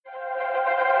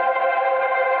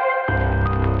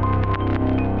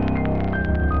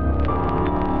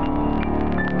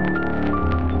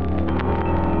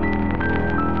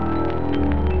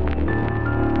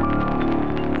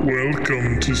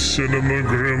Welcome to Cinema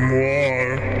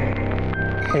Grimoire.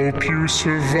 Hope you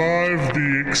survive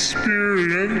the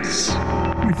experience.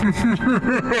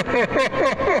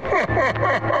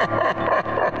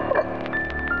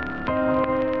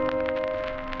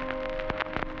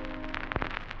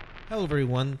 Hello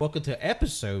everyone, welcome to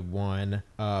episode 1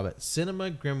 of Cinema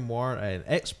Grimoire, an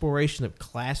exploration of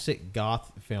classic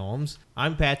goth films.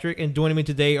 I'm Patrick, and joining me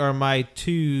today are my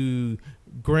two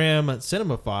grim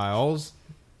cinemaphiles.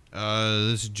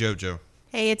 This is JoJo.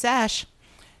 Hey, it's Ash.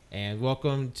 And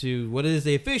welcome to what is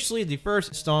officially the first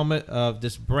installment of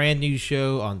this brand new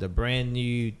show on the brand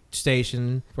new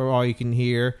station for all you can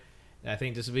hear. I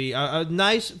think this will be a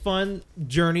nice, fun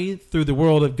journey through the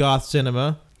world of goth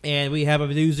cinema. And we have a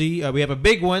doozy. We have a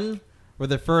big one for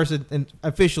the first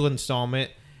official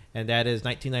installment, and that is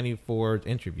 1994's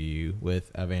Interview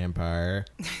with a Vampire.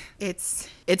 It's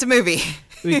a movie.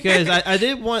 Because I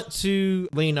did want to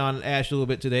lean on Ash a little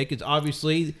bit today, because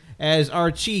obviously, as our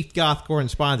chief goth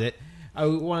correspondent, I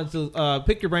wanted to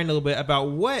pick your brain a little bit about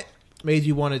what made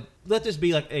you want to let this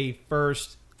be like a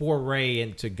first foray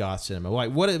into goth cinema.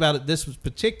 Like, what about it? This was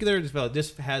particular.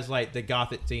 This has like the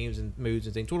gothic themes and moods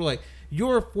and things. Sort of like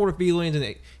your sort of feelings and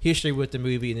the history with the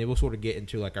movie, and then we'll sort of get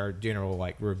into like our general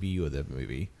like review of the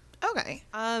movie. Okay.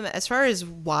 As far as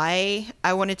why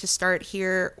I wanted to start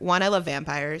here, one, I love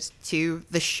vampires. Two,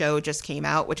 the show just came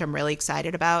out, which I'm really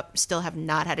excited about. Still have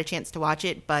not had a chance to watch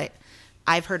it, but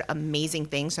I've heard amazing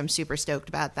things, so I'm super stoked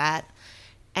about that.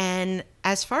 And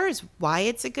as far as why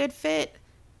it's a good fit,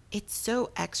 it's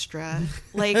so extra.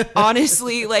 Like,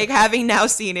 honestly, like having now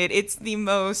seen it, it's the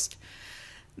most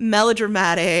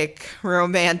melodramatic,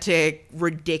 romantic,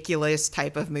 ridiculous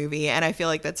type of movie, and I feel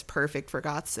like that's perfect for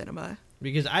goth cinema.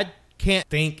 Because I can't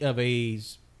think of a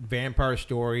vampire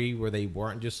story where they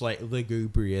weren't just like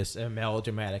lugubrious and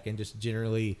melodramatic and just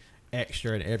generally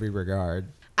extra in every regard.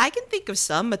 I can think of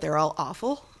some, but they're all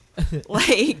awful.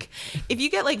 Like, if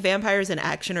you get like vampires in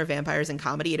action or vampires in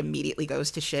comedy, it immediately goes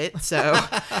to shit. So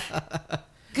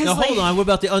now hold on, what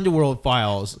about the Underworld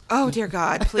Files? Oh dear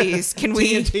God, please, can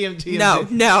we?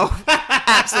 TM. No,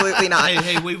 absolutely not.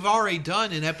 Hey, we've already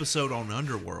done an episode on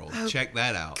Underworld. Check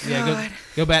that out. God. Yeah,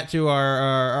 go back to our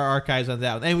archives on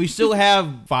that one. And we still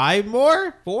have 4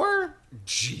 more.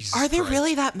 Jesus Are there Christ.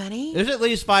 really that many? There's at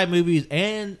least 5 movies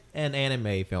and an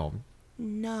anime film.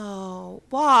 No.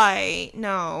 Why?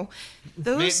 No.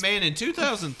 Those. Man, in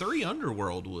 2003,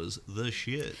 Underworld was the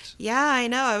shit. Yeah, I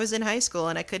know. I was in high school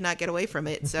and I could not get away from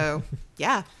it. So,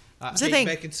 yeah. It's a thing.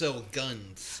 Kate Beckinsale with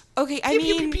guns. Okay, I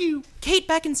mean, Kate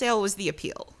Beckinsale was the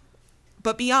appeal.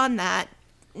 But beyond that,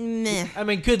 meh. I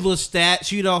mean, could Lestat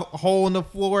shoot a hole in the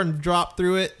floor and drop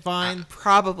through it fine?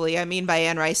 Probably. I mean, by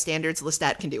Anne Rice standards,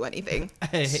 Lestat can do anything.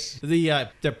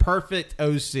 The perfect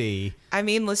OC. I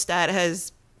mean, Lestat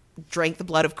has drank the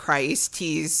blood of Christ.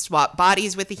 He's swapped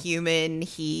bodies with a human.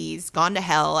 He's gone to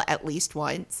hell at least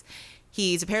once.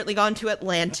 He's apparently gone to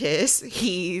Atlantis.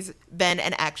 He's been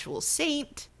an actual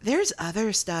saint. There's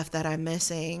other stuff that I'm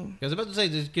missing. I was about to say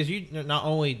this because you're not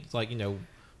only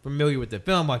familiar with the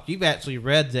film, like you've actually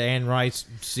read the Anne Rice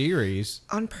series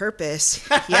on purpose.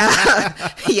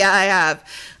 Yeah, yeah, I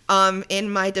have.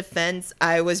 In my defense,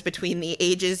 I was between the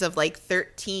ages of like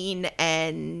 13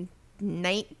 and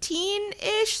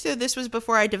 19-ish, so this was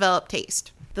before I developed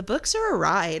taste. The books are a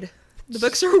ride. The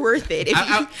books are worth it.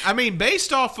 I mean,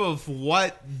 based off of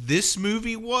what this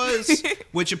movie was,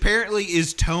 which apparently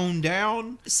is toned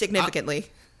down significantly,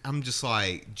 I'm just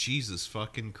like, Jesus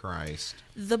fucking Christ.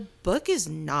 The book is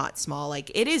not small.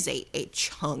 Like, it is a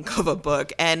chunk of a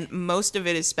book, and most of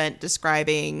it is spent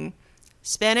describing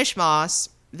Spanish moss,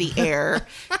 the air,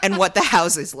 and what the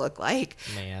houses look like.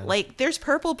 Man. Like, there's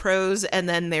purple prose, and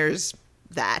then there's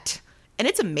that. And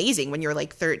it's amazing when you're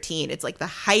like 13. It's like the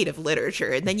height of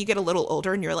literature. And then you get a little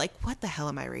older and you're like, what the hell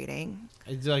am I reading?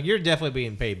 It's like you're definitely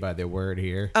being paid by the word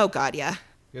here. Oh, God, yeah.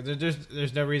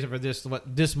 There's no reason for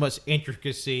this much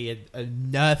intricacy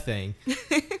and nothing.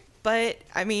 But,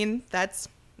 I mean, that's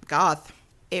goth.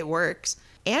 It works.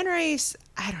 Anne Rice,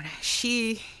 I don't know.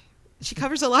 She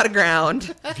covers a lot of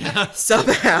ground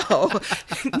somehow.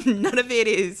 None of it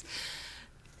is...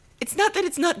 It's not that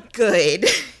it's not good.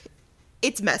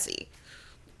 It's messy.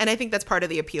 And I think that's part of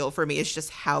the appeal for me is just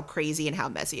how crazy and how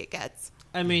messy it gets.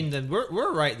 I mean, then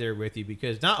we're right there with you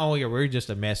because not only are we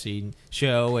just a messy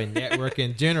show and network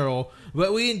in general,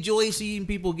 but we enjoy seeing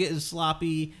people getting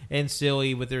sloppy and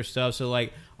silly with their stuff. So,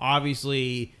 like,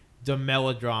 obviously, the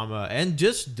melodrama and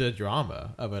just the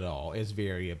drama of it all is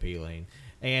very appealing.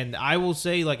 And I will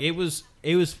say, like,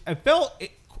 I felt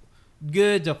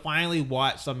good to finally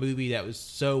watch a movie that was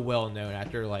so well known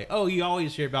after, like, oh, you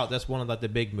always hear about that's one of like the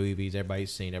big movies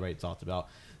everybody's seen, everybody talked about.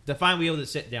 to finally be able to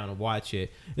sit down and watch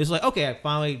it, it's like, okay, I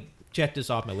finally checked this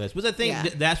off my list. But I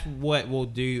think that's what we'll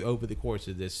do over the course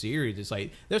of this series. It's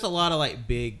like there's a lot of like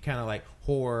big kind of like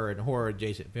horror and horror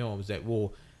adjacent films that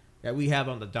we have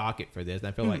on the docket for this. And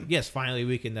I feel like, yes, finally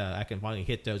we can I can finally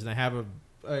hit those, and I have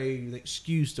an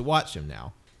excuse to watch them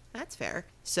now. That's fair.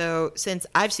 So since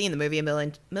I've seen the movie a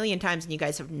million times and you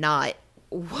guys have not,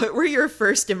 what were your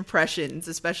first impressions,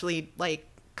 especially like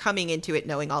coming into it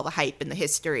knowing all the hype and the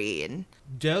history? And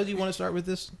Joe, do you want to start with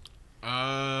this?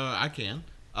 I can.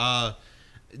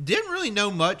 Didn't really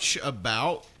know much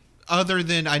about, other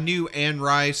than I knew Anne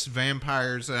Rice,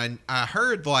 vampires, and I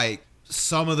heard like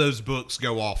some of those books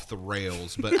go off the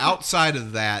rails, but outside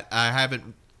of that, I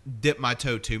haven't dipped my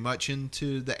toe too much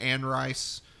into the Anne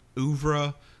Rice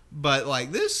oeuvre. But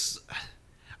like this,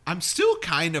 I'm still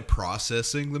kind of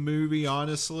processing the movie,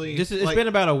 honestly. It's like, been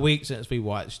about a week since we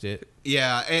watched it.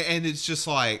 Yeah, and it's just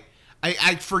like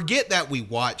I forget that we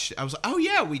watched. I was like, oh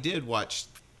yeah, we did watch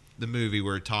the movie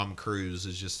where Tom Cruise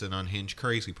is just an unhinged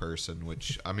crazy person.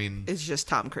 Which I mean, it's just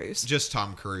Tom Cruise. Just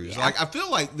Tom Cruise. Yeah. Like I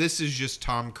feel like this is just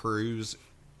Tom Cruise,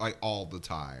 like all the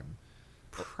time.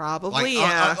 Probably, like,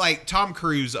 yeah. Like Tom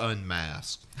Cruise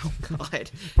unmasked. Oh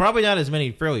God. Probably not as many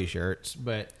frilly shirts,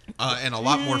 but and a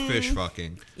lot more fish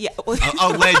fucking. Yeah.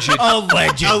 Alleged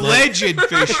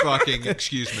fish fucking.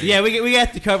 Excuse me. Yeah, we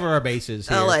have to cover our bases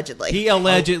here. Allegedly. He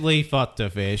allegedly fucked a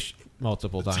fish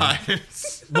multiple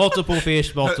times. Multiple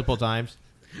fish, multiple times.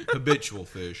 Habitual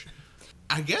fish.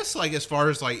 I guess like as far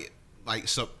as like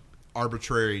some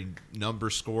arbitrary number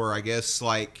score, I guess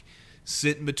like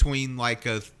sitting between like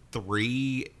a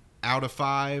 3 out of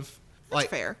 5. That's Like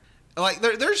fair. Like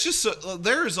there's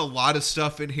there's a lot of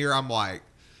stuff in here. I'm like,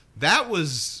 that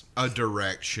was a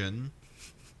direction,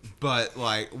 but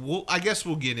like I guess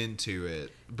we'll get into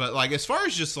it. But like as far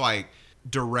as just like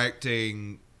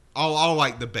directing, all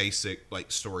like the basic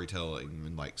like storytelling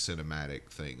and like cinematic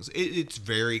things, it's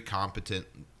very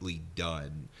competently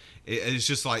done. It's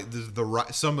just like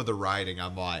some of the writing.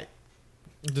 I'm like,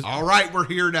 all right, we're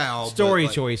here now. Story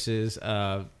like, choices.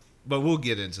 But we'll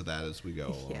get into that as we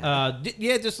go along.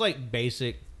 Just like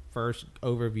basic first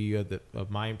overview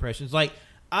of my impressions. Like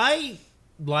I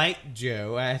like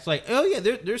Joe. It's like, oh yeah,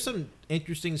 there's some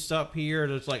interesting stuff here.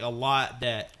 There's like a lot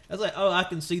that I was like, oh, I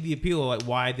can see the appeal of like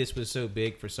why this was so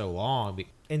big for so long.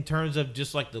 In terms of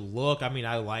just like the look, I mean,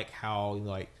 I like how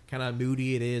like kind of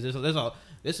moody it is.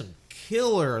 There's some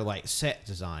killer like set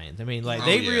designs. I mean, like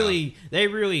they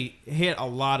really hit a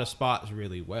lot of spots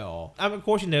really well. I mean, of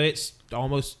course, it's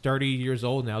almost 30 years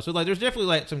old now, so like there's definitely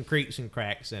like some creaks and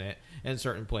cracks in it in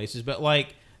certain places, but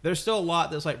like there's still a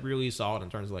lot that's like really solid in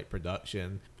terms of like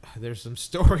production. There's some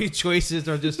story choices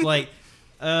that are just like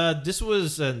this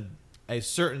was a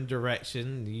certain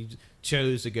direction you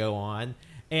chose to go on,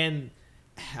 and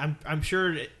I'm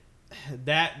sure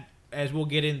that as we'll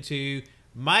get into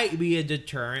might be a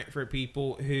deterrent for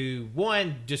people who,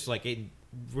 one, just like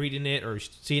reading it or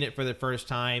seeing it for the first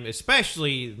time,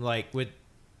 especially like with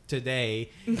today,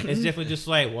 it's definitely just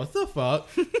like, what the fuck?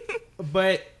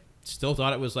 But still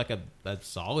thought it was like a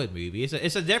solid movie.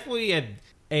 It's definitely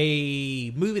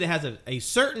a movie that has a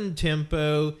certain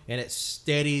tempo and it's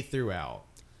steady throughout.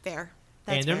 Fair.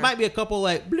 And there might be a couple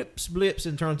like blips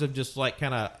in terms of just like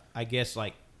kind of, I guess,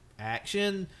 like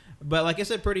action, but like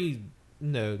it's a pretty,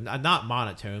 not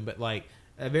monotone, but like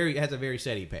has a very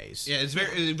steady pace. Yeah, it's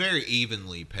very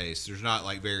evenly paced. There's not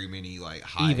like very many like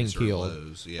highs or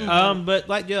lows. Yeah. But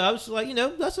like I was like,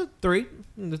 that's a 3.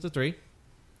 That's a 3.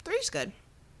 3's good.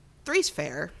 3's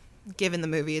fair, given the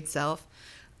movie itself.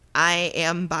 I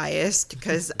am biased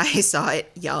because I saw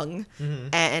it young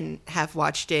and have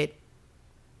watched it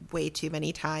way too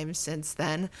many times since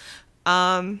then.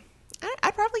 I'd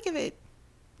probably give it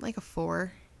like a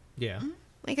 4. Yeah.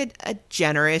 Like a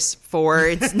generous 4.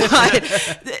 It's not.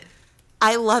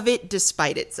 I love it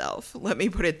despite itself. Let me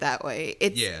put it that way.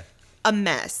 It's a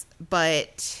mess,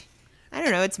 but I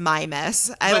don't know. It's my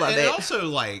mess. I love it. Also,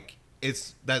 like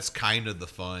that's kind of the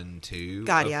fun too.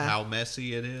 God, how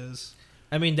messy it is.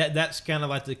 I mean that's kind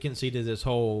of like the conceit of this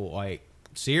whole like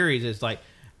series. Is like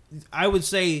I would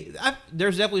say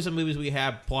there's definitely some movies we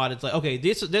have plotted. It's like, okay,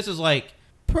 this is like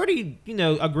pretty,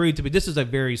 agreed to be. This is a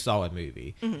very solid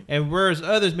movie, and whereas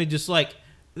others may just like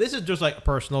this is just like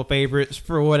personal favorites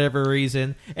for whatever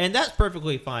reason, and that's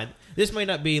perfectly fine. this may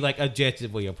not be like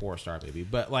objectively a 4-star movie,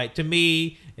 but like to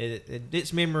me,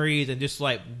 its memories and just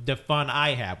like the fun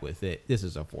I have with it, this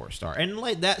is a 4-star, and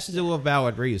like that's still a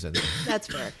valid reason. That's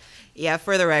fair. Yeah,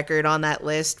 for the record, on that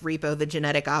list, Repo the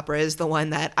Genetic Opera is the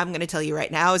one that I'm going to tell you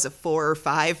right now is a 4 or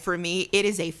 5 for me. It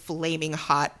is a flaming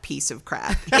hot piece of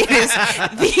crap. It is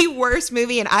the worst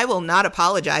movie, and I will not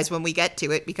apologize when we get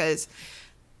to it because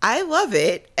I love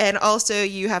it. And also,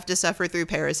 you have to suffer through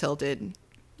Paris Hilton.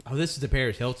 Oh, this is the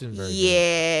Paris Hilton version.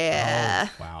 Yeah.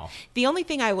 Oh, wow. The only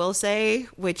thing I will say,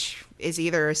 which is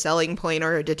either a selling point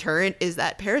or a deterrent, is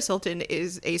that Paris Hilton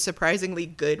is a surprisingly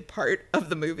good part of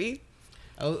the movie.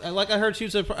 Like I heard she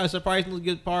was a surprisingly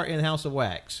good part in House of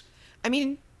Wax. I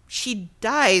mean, she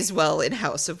dies well in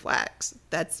House of Wax.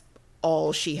 That's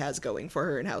all she has going for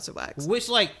her in House of Wax. Which,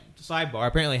 like, sidebar,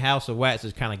 apparently House of Wax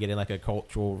is kind of getting like a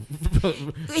cultural...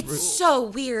 It's so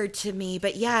weird to me,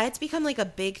 but yeah, it's become like a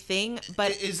big thing.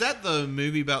 But is that the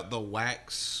movie about the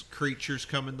wax creatures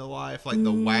coming to life? Like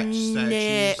the wax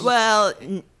statues? Well...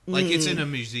 Like it's in a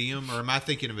museum, or am I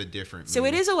thinking of a different movie? So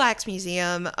it is a wax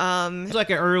museum. It's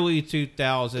like an early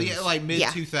 2000s. Yeah, like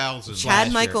mid-2000s.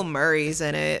 Chad Michael Murray's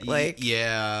in it. Like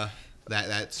yeah,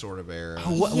 that sort of era.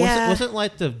 Yeah. Wasn't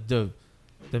like the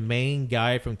main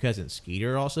guy from Cousin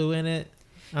Skeeter also in it?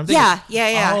 Yeah.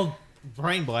 Oh,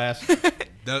 brain blast.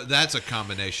 That's a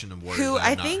combination of words Who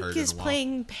I've I not think heard is in a while.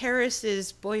 playing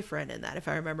Paris's boyfriend in that, if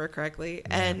I remember correctly.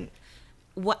 Yeah. And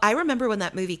I remember when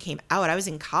that movie came out, I was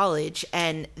in college,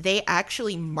 and they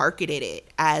actually marketed it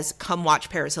as "Come watch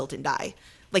Paris Hilton die."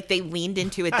 Like, they leaned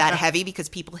into it that heavy because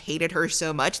people hated her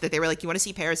so much that they were like, "You want to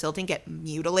see Paris Hilton get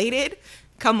mutilated?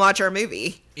 Come watch our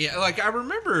movie." Yeah, like I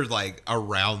remember, like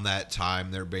around that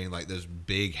time, there being like this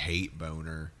big hate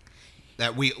boner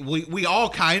that we all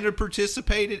kind of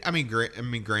participated. I mean,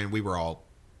 granted, we were all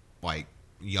like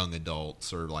young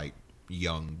adults or like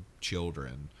young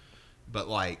children, but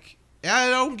like.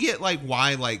 I don't get like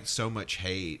why like so much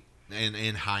hate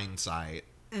in hindsight.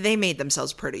 They made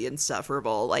themselves pretty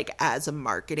insufferable, like as a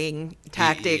marketing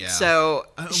tactic. Yeah. So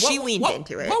she leaned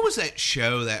into it. What was that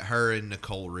show that her and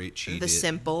Nicole Richie did? The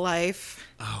Simple Life.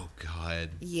 Oh God.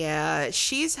 Yeah,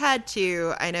 she's had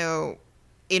to, I know,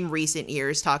 in recent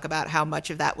years, talk about how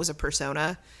much of that was a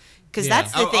persona. Because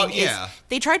that's the thing, is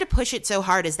they tried to push it so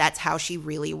hard as that's how she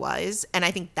really was. And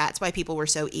I think that's why people were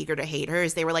so eager to hate her,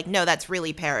 is they were like, no, that's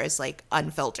really Paris, like,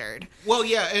 unfiltered. Well,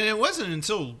 yeah, and it wasn't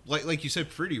until, like you said,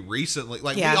 pretty recently.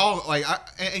 Like, we all, like,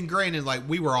 and granted, like,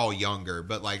 we were all younger,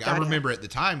 but, like, I remember at the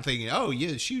time thinking, oh,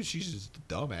 yeah, she's just a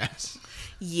dumbass.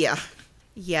 Yeah.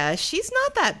 Yeah, she's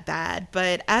not that bad,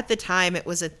 but at the time it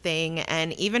was a thing.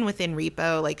 And even within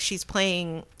Repo, like, she's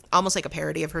playing almost like a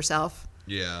parody of herself.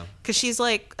 Yeah. Because she's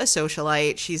like a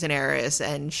socialite, she's an heiress,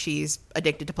 and she's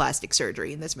addicted to plastic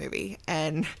surgery in this movie.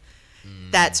 And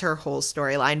that's her whole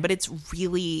storyline. But it's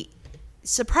really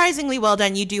surprisingly well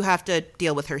done. You do have to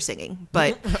deal with her singing.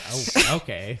 But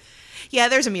okay. Yeah,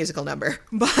 there's a musical number.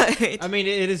 But I mean,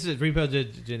 it is a Repo the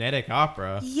Genetic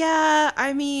Opera. Yeah,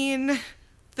 I mean,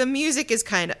 the music is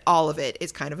kind of, all of it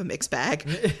is kind of a mixed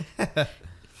bag.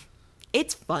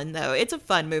 It's fun, though. It's a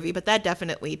fun movie, but that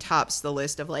definitely tops the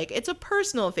list of, like, it's a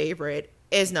personal favorite.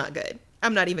 It's not good.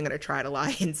 I'm not even going to try to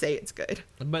lie and say it's good.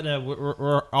 But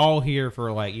we're all here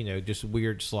for, like, you know, just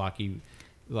weird, slocky,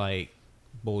 like,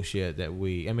 bullshit that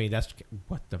I mean, that's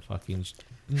what the fucking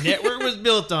network was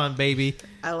built on, baby.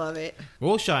 I love it.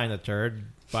 We'll shine a turd,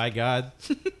 by God.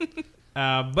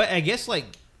 But I guess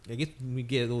we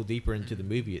get a little deeper into the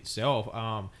movie itself.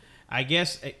 I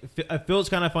guess I feel it's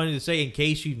kind of funny to say, in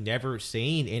case you've never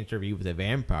seen Interview with a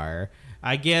Vampire,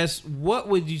 I guess, what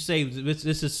would you say, this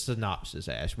is synopsis,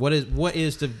 Ash. What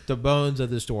is the bones of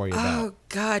the story about? Oh,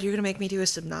 God, you're going to make me do a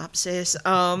synopsis.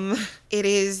 It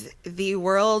is the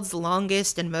world's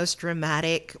longest and most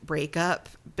dramatic breakup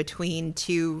between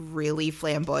two really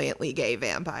flamboyantly gay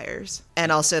vampires.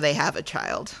 And also they have a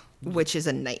child, which is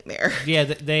a nightmare. Yeah,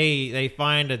 they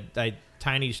find a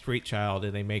tiny street child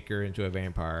and they make her into a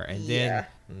vampire, and then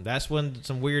that's when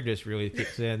some weirdness really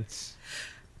kicks in.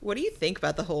 What do you think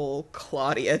about the whole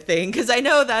Claudia thing? Because I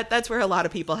know that's where a lot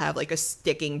of people have like a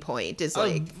sticking point, is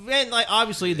like, and like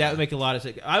obviously that would make a lot of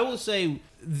sense. I will say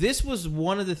this was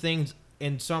one of the things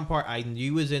in some part I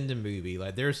knew was in the movie.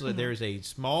 Like there's a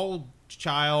small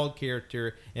child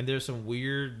character and there's some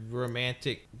weird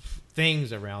romantic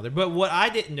things around her. But what I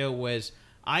didn't know was,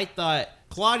 I thought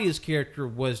Claudia's character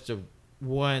was the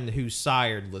one who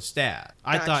sired Lestat.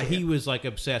 I thought he was like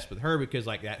obsessed with her because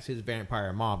like that's his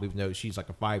vampire mom, even though she's like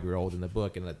a 5-year-old in the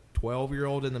book and a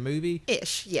 12-year-old in the movie.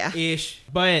 Ish.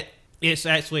 But it's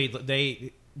actually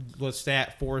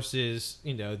Lestat forces,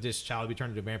 you know, this child to be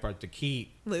turned into a vampire to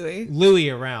keep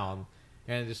Louis around.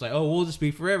 And it's like, oh, we'll just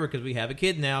be forever because we have a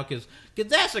kid now. Because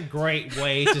that's a great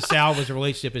way to salvage a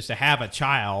relationship is to have a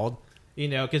child.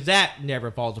 Because that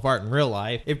never falls apart in real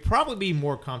life. It'd probably be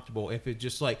more comfortable if it's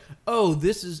just like, oh,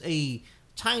 this is a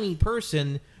tiny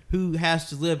person who has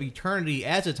to live eternity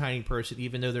as a tiny person,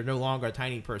 even though they're no longer a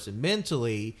tiny person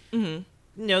mentally.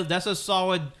 Mm-hmm. That's a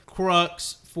solid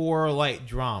crux for like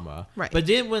drama. Right. But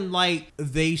then when like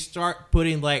they start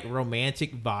putting like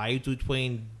romantic vibes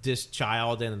between this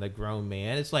child and the grown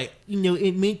man, it's like,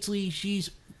 mentally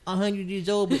she's 100 years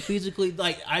old, but physically,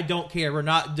 like, I don't care. We're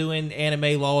not doing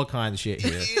anime lolicon shit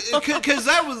here. Because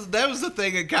that was the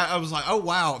thing. I was like, oh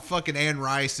wow, fucking Anne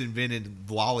Rice invented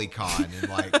lolicon in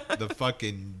like the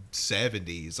fucking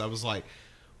 70s. I was like,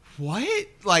 what?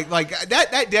 Like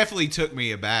that definitely took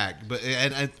me aback. But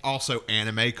and also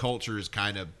anime culture has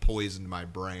kind of poisoned my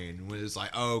brain. When it's like,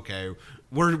 oh, okay,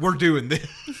 we're doing this.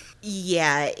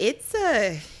 Yeah, it's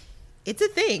a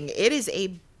thing. It is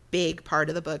a big part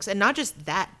of the books, and not just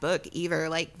that book either.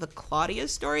 Like the Claudia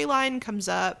storyline comes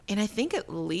up, and I think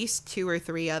at least 2 or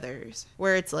 3 others,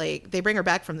 where it's like they bring her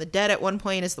back from the dead at one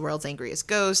point as the world's angriest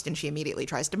ghost, and she immediately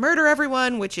tries to murder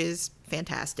everyone, which is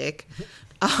fantastic.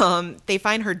 They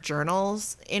find her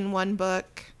journals in one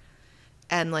book,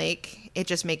 and like it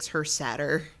just makes her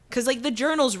sadder. Because, like, the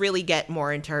journals really get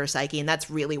more into her psyche, and that's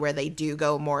really where they do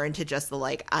go more into just the,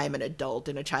 like, I'm an adult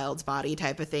in a child's body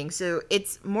type of thing. So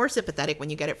it's more sympathetic when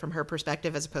you get it from her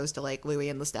perspective as opposed to, like, Louis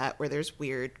and Lestat, where there's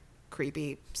weird,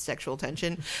 creepy sexual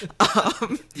tension.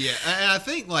 Yeah, and I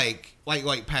think, like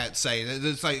Pat's saying,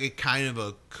 it's, like, a kind of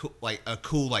a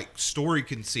cool, like, story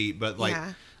conceit, but, like...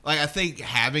 Yeah. Like, I think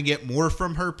having it more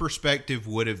from her perspective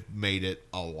would have made it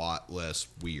a lot less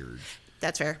weird.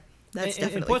 That's fair. That's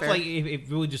definitely and plus, fair. like, it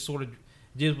really just sort of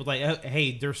deals with, like,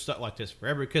 hey, they're stuck like this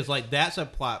forever. Because, like, that's a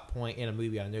plot point in a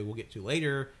movie I know we'll get to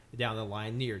later down the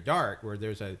line, Near Dark, where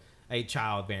there's a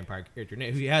child vampire character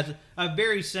who has a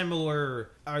very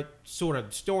similar sort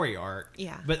of story arc.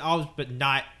 Yeah. But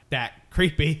not that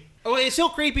creepy. Oh, it's still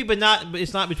creepy, but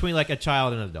it's not between, like, a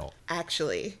child and an adult.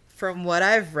 Actually, from what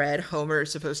I've read, Homer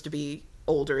is supposed to be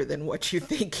older than what you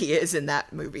think he is in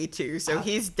that movie, too. So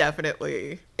he's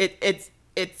definitely...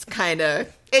 It's kind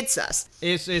of... It's sus.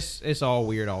 It's all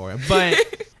weird all around. But,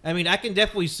 I mean, I can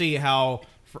definitely see how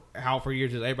for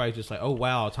years everybody's just like, oh,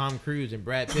 wow, Tom Cruise and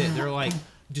Brad Pitt, they're like,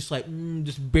 just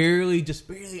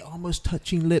barely almost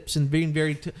touching lips and being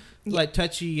very,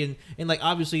 touchy. And, like,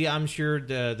 obviously, I'm sure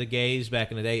the gays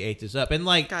back in the day ate this up. And,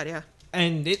 like... God, yeah.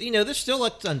 And, there's still,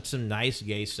 like, some nice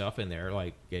gay stuff in there,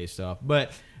 like, gay stuff.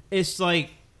 But it's,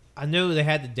 like, I know they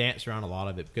had to dance around a lot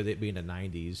of it because it being the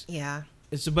 90s. Yeah.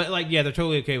 But, like, yeah, they're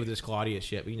totally okay with this Claudia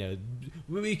shit.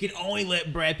 But, we can only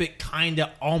let Brad Pitt kind of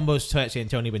almost touch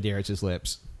Antonio Banderas'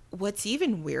 lips. What's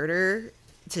even weirder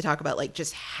to talk about, like,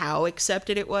 just how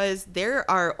accepted it was,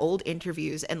 there are old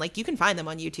interviews, and, like, you can find them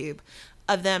on YouTube,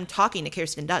 of them talking to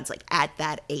Kirsten Dunst, like, at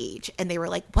that age. And they were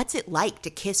like, what's it like to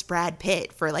kiss Brad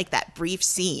Pitt for, like, that brief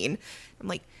scene? I'm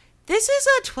like, this is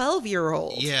a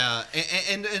 12-year-old. Yeah,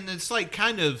 and it's, like,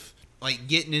 kind of, like,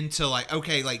 getting into, like,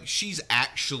 okay, like, she's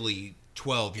actually...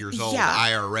 12 years old,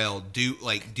 IRL,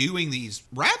 doing these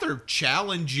rather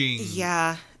challenging,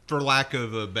 for lack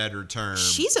of a better term.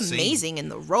 She's amazing in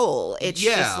the role. It's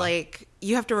just like,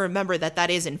 you have to remember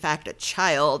that is in fact a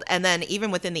child. And then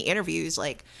even within the interviews,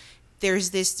 like,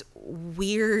 there's this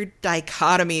weird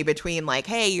dichotomy between, like,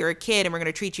 hey, you're a kid and we're going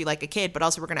to treat you like a kid, but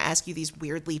also we're going to ask you these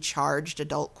weirdly charged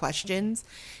adult questions.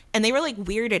 And they were, like,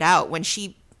 weirded out when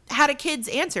she had a kid's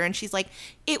answer, and she's like,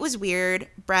 it was weird.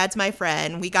 Brad's my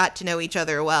friend. We got to know each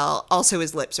other well. Also,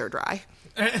 his lips are dry.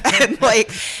 And,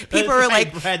 like, people were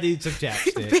like, Brad needs some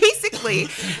chapstick. Basically.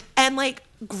 And, like,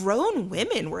 grown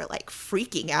women were, like,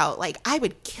 freaking out. Like, I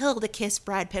would kill to kiss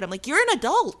Brad Pitt. I'm like, you're an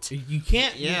adult. You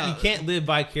can't live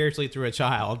vicariously through a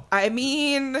child. I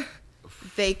mean...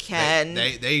 They can.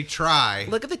 They try.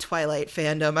 Look at the Twilight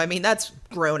fandom. I mean, that's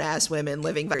grown-ass women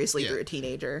living vicariously through a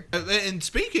teenager. And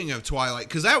speaking of Twilight,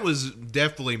 because that was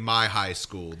definitely my high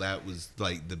school. That was,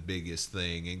 like, the biggest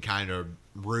thing and kind of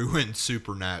ruined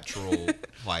supernatural,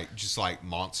 just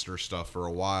monster stuff for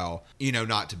a while.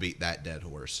 Not to beat that dead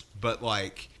horse. But,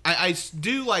 like, I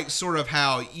do like sort of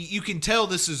how you can tell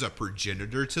this is a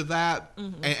progenitor to that.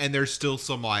 Mm-hmm. And there's still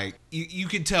some, like, you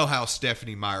can tell how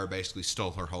Stephanie Meyer basically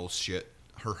stole her whole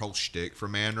shtick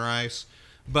from Anne Rice.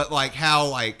 But, like, how,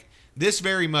 like, this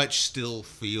very much still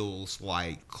feels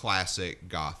like classic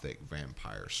gothic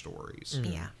vampire stories.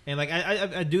 Mm-hmm. Yeah. And, like,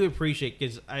 I do appreciate,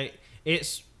 because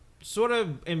it's sort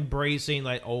of embracing,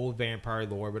 like, old vampire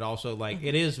lore, but also, like,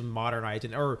 it is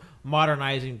modernizing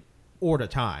or the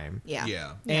time. Yeah.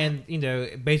 Yeah. And,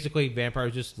 basically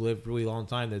vampires just live really long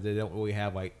time, that they don't really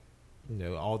have, like,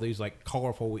 all these like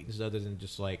colorful weaknesses other than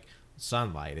just like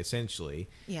sunlight, essentially.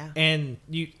 Yeah. And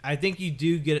I think you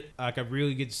do get like a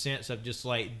really good sense of just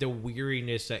like the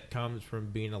weariness that comes from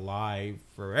being alive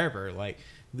forever. Like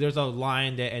there's a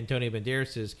line that Antonio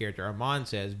Banderas' character Armand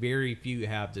says, very few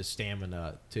have the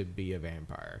stamina to be a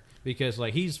vampire, because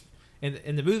like he's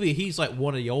in the movie he's like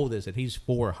one of the oldest and he's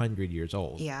 400 years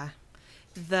old. Yeah.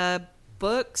 The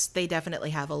books, they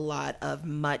definitely have a lot of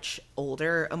much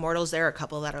older immortals. There are a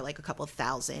couple that are like a couple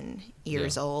thousand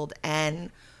years old.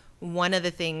 And one of the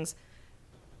things,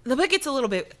 the book gets a little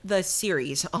bit, the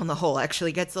series on the whole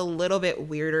actually gets a little bit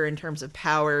weirder in terms of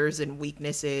powers and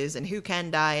weaknesses and who can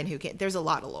die and who can't. There's a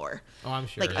lot of lore. Oh, I'm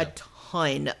sure. Like a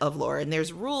ton of lore. And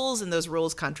there's rules, and those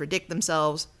rules contradict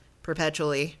themselves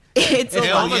perpetually. It's a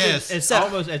lot. It's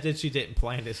almost as if she didn't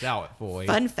plan this out fully.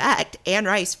 Fun fact, Anne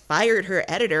Rice fired her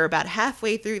editor about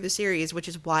halfway through the series, which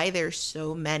is why there's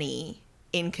so many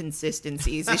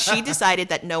inconsistencies. Is she decided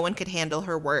that no one could handle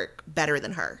her work better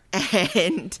than her.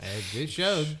 And it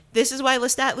showed. This is why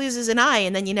Lestat loses an eye,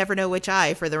 and then you never know which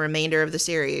eye for the remainder of the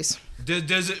series.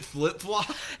 Does it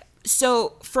flip-flop?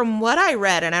 So from what I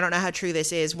read, and I don't know how true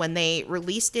this is, when they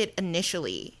released it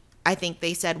initially, I think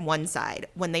they said one side.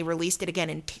 When they released it again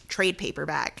in trade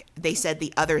paperback, they said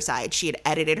the other side. She had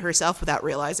edited herself without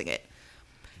realizing it.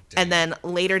 Dang. And then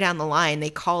later down the line,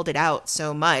 they called it out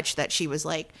so much that she was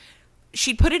like,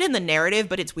 she'd put it in the narrative,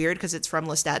 but it's weird because it's from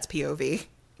Lestat's POV.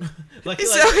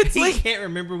 He can't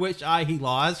remember which eye he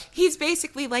lost. He's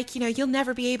basically like, you'll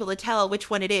never be able to tell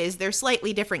which one it is. They're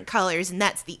slightly different colors, and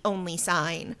that's the only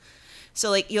sign. So,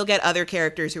 like, you'll get other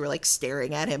characters who are, like,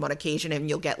 staring at him on occasion, and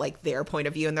you'll get, like, their point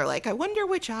of view, and they're like, I wonder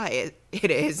which eye it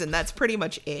is, and that's pretty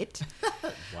much it.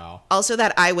 Wow. Also,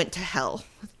 that eye went to hell.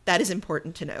 That is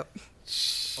important to note.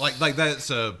 Like that's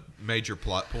a major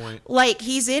plot point. Like,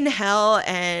 he's in hell,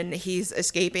 and he's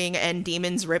escaping, and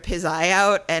demons rip his eye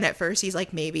out, and at first he's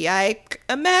like, maybe I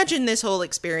imagined this whole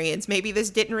experience. Maybe this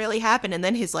didn't really happen, and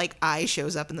then his, like, eye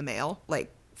shows up in the mail,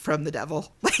 like, from the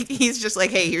devil. Like, he's just like,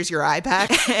 hey, here's your eye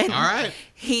pack. And all right.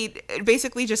 He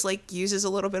basically just like uses a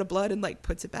little bit of blood and like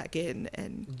puts it back in,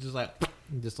 and just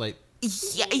like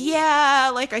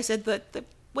yeah, like I said, the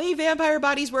way vampire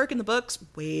bodies work in the books,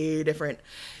 way different.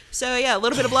 So yeah, a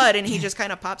little bit of blood, and he just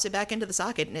kind of pops it back into the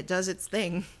socket, and it does its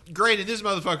thing. Granted, this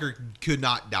motherfucker could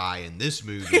not die in this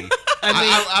movie.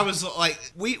 I was like,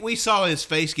 we saw his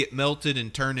face get melted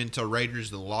and turn into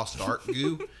Raiders of the Lost Ark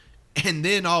goo. And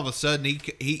then all of a sudden,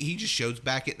 he just shows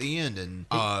back at the end, and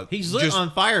he's lit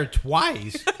on fire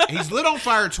twice. He's lit on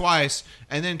fire twice,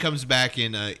 and then comes back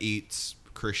and eats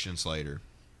Christian Slater.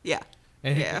 Yeah,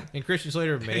 and Christian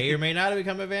Slater may or may not have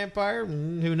become a vampire.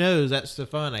 Who knows? That's the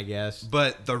fun, I guess.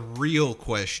 But the real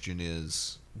question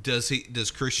is, does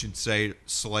Christian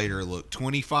Slater look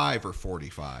 25 or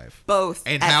 45? Both.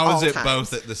 And how is it times.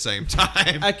 Both at the same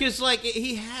time? Because like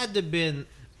he had to been,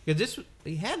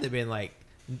 like.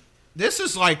 This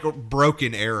is like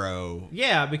Broken Arrow.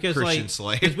 Yeah, because Christian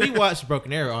Slater. Because we watched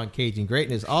Broken Arrow on Caging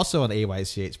Greatness, also on the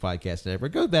AYCH podcast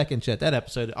network. Go back and check that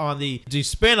episode on the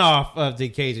spinoff of the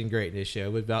Caging Greatness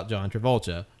show about John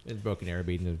Travolta, and Broken Arrow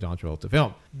being the John Travolta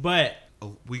film. But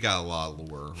we got a lot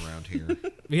of lore around here.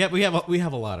 we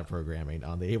have a lot of programming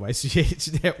on the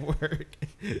AYCH network,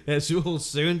 as you'll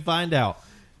soon find out.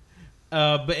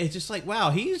 But it's just like, wow,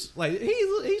 he's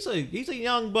a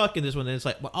young buck in this one. And it's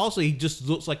like, but also he just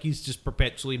looks like he's just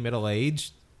perpetually middle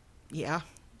aged. Yeah,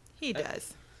 he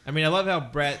does. I mean, I love how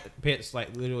Brad Pitt's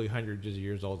like literally hundreds of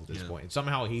years old at this point. And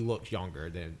somehow he looks younger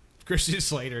than Christian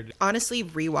Slater. Honestly,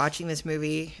 rewatching this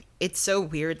movie, it's so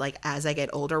weird. Like, as I get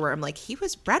older, where I'm like,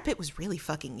 Brad Pitt was really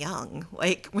fucking young.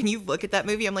 Like, when you look at that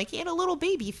movie, I'm like, he had a little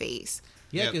baby face.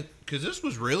 Yeah, because this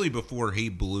was really before he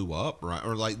blew up, right?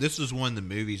 Or like this is one of the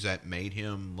movies that made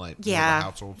him like more of a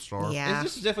household star. Yeah,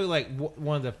 this is definitely like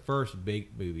one of the first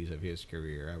big movies of his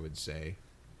career, I would say.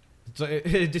 So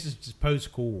this is just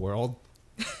post Cool World.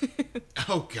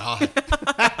 Oh God!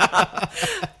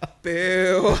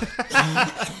 Boo!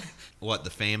 What, the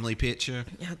family picture?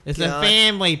 Oh, it's a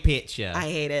family picture. I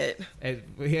hate it. And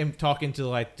him talking to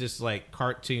like just like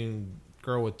cartoon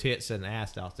girl with tits and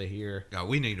ass out to here. God,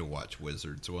 we need to watch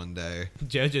Wizards one day.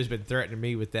 JoJo's been threatening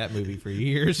me with that movie for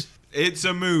years. It's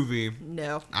a movie.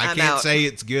 No, I can't say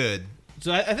it's good.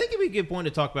 So I think it'd be a good point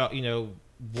to talk about,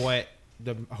 what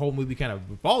the whole movie kind of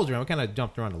revolves around. We kind of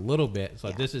jumped around a little bit. So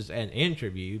this is an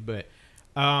interview, but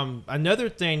another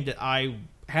thing that I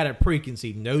had a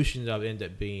preconceived notion of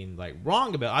ended up being like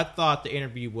wrong about. I thought the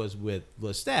interview was with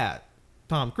Lestat,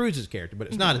 Tom Cruise's character, but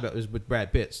it's not. It was with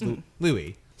Brad Pitt's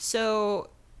Louis.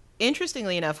 So,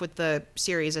 interestingly enough, with the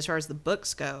series, as far as the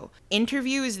books go,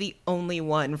 interview is the only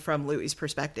one from Louis'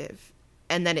 perspective.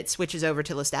 and then it switches over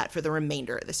to Lestat for the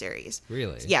remainder of the series.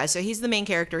 Really? Yeah, so he's the main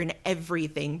character in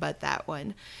everything but that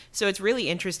one. So it's really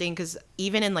interesting because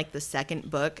even in like the second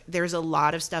book, there's a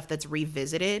lot of stuff that's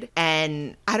revisited.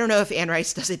 And I don't know if Anne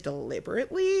Rice does it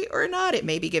deliberately or not. It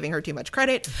may be giving her too much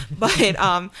credit. But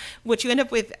what you end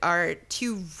up with are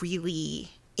two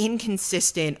really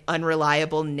inconsistent,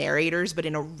 unreliable narrators, but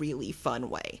in a really fun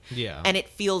way. Yeah. And it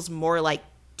feels more like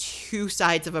two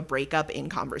sides of a breakup in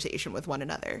conversation with one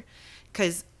another.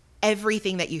 Because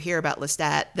everything that you hear about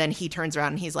Lestat, then he turns around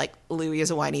and he's like, Louis is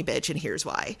a whiny bitch and here's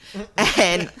why.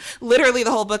 And literally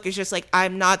the whole book is just like,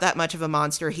 I'm not that much of a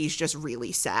monster. He's just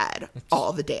really sad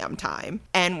all the damn time.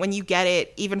 And when you get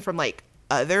it, even from like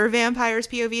other vampires'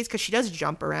 POVs, because she does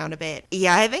jump around a bit.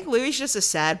 Yeah, I think Louis is just a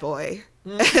sad boy.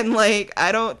 And like,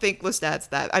 I don't think Lestat's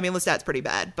that. I mean, Lestat's pretty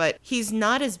bad, but he's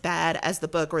not as bad as the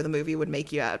book or the movie would make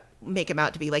him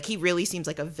out to be. Like, he really seems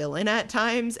like a villain at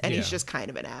times, and he's just kind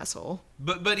of an asshole.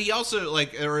 But he also,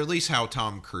 like, or at least how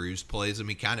Tom Cruise plays him,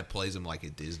 he kind of plays him like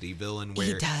a Disney villain. Where,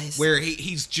 he does. Where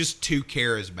he's just too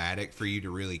charismatic for you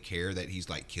to really care that he's,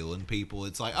 like, killing people.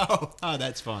 It's like, oh,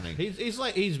 that's funny.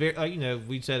 He's very, like, you know,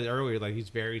 we said it earlier, like, he's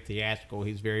very theatrical.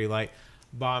 He's very, like,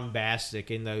 bombastic,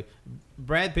 and the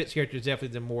Brad Pitt's character is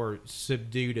definitely the more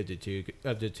subdued of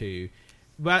the two.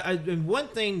 But and one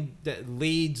thing that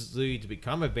leads Louis to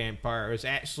become a vampire is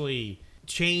actually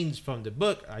changed from the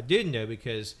book. I didn't know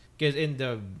because in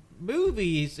the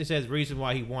movies it says the reason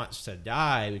why he wants to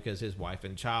die because his wife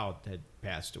and child had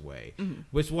passed away. Mm-hmm.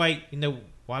 Which, like, you know,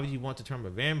 why would you want to turn a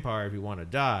vampire if you want to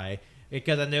die?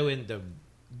 Because I know in the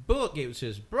book it was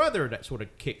his brother that sort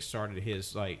of kick-started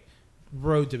his, like,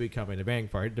 road to becoming a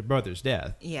vampire, the brother's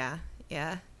death. Yeah,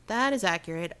 that is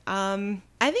accurate. I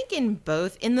think in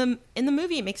both, in the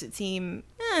movie it makes it seem,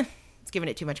 it's giving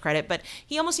it too much credit, but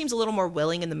he almost seems a little more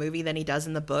willing in the movie than he does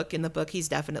in the book. In the book, he's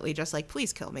definitely just like,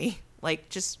 please kill me, like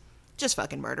just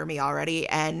fucking murder me already,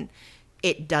 and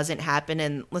it doesn't happen.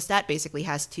 And Lestat basically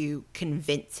has to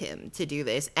convince him to do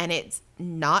this, and it's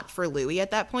not for Louis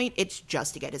at that point. It's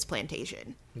just to get his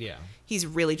plantation. Yeah. He's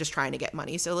really just trying to get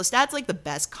money. So Lestat's like the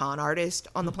best con artist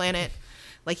on the planet.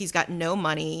 Like, he's got no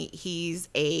money. He's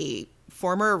a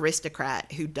former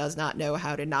aristocrat who does not know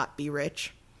how to not be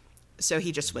rich. So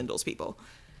he just swindles people.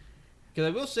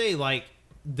 Because I will say, like,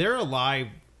 they're alive,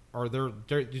 or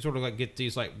you sort of like get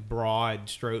these like broad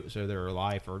strokes of their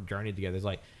life or journey together. It's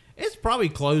like, it's probably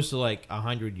close to like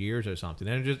 100 years or something,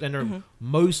 and they're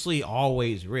mostly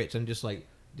always rich. I'm just like,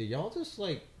 did y'all just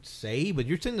like save? But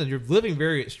you're saying that you're living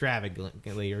very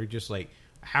extravagantly, or just like,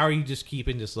 how are you just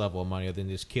keeping this level of money other than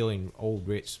just killing old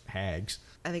rich hags?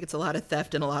 I think it's a lot of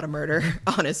theft and a lot of murder,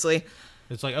 honestly.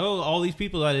 It's like, oh, all these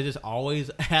people that just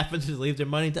always happen to leave their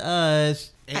money to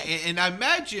us. And I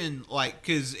imagine, like,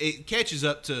 because it catches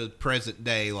up to present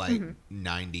day, like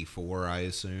 94, I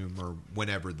assume, or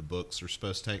whenever the books are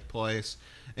supposed to take place.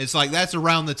 It's like, that's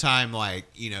around the time, like,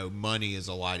 you know, money is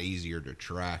a lot easier to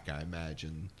track, I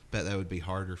imagine. Bet that would be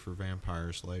harder for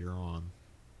vampires later on.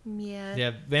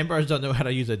 Yeah, vampires don't know how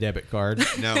to use a debit card.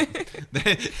 No.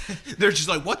 They're just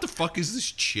like, what the fuck is this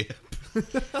chip?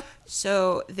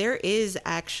 So there is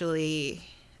actually,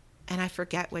 and I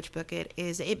forget which book it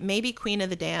is. It may be Queen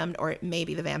of the Damned, or it may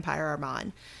be The Vampire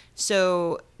Armand.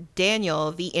 So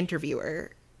Daniel, the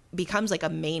interviewer, becomes like a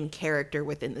main character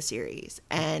within the series,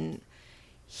 and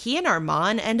he and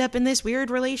Armand end up in this weird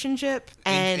relationship.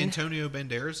 And Antonio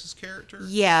Banderas' character?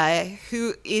 Yeah,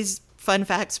 who is, fun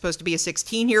fact, supposed to be a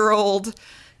 16-year-old,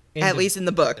 at least in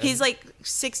the book. He's like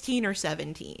 16 or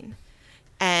 17.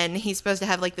 And he's supposed to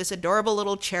have like this adorable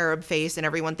little cherub face, and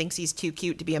everyone thinks he's too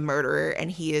cute to be a murderer, and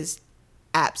he is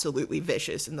absolutely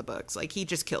vicious in the books. Like, he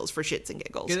just kills for shits and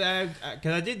giggles.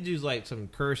 Because I did do like some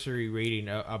cursory reading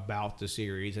about the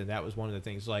series, and that was one of the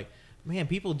things. Like, man,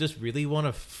 people just really want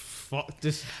to fuck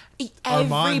this.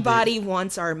 Everybody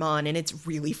wants Armand, and it's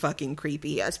really fucking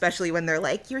creepy, especially when they're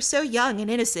like, "You're so young and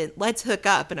innocent. Let's hook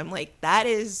up." And I'm like,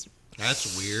 that's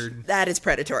weird. That is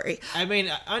predatory. I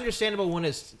mean, understandable when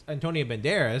it's Antonio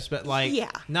Banderas, but like, yeah,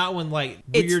 not when like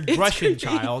weird it's Russian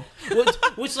creepy. Child,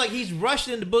 which like he's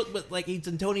Russian in the book, but like he's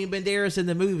Antonio Banderas in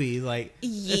the movie. Like,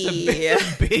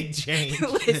 it's a big change.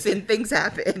 Listen, things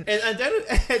happen. And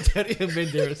Antonio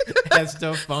Banderas has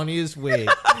the funniest wig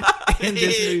in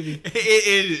this movie.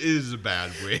 It is a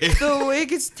bad wig. The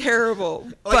wig is terrible.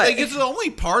 Like, it's the only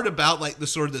part about like the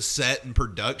sort of the set and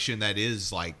production that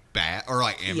is like bad or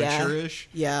like amateurish.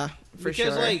 Yeah, for sure.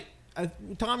 Because like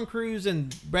Tom Cruise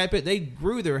and Brad Pitt, they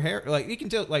grew their hair, like you can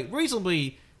tell, like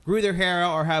reasonably grew their hair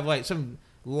out or have like some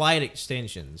light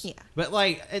extensions. Yeah. But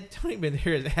like Antonio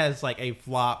Banderas has like a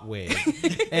flop wig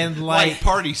and like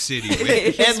Party City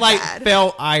wig and like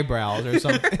felt eyebrows or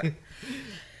something.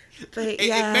 But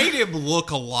It made him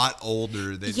look a lot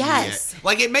older than Yes.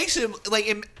 Like it makes him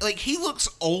like he looks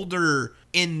older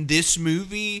in this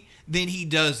movie than he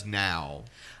does now.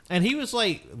 And he was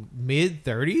like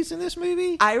mid-30s in this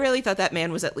movie? I really thought that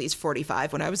man was at least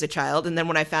 45 when I was a child, and then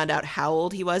when I found out how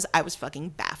old he was, I was fucking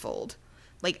baffled.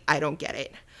 Like, I don't get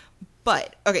it.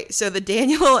 But, okay, so the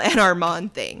Daniel and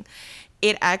Armand thing,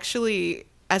 it actually,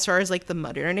 as far as, like, the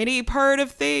modernity part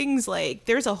of things, like,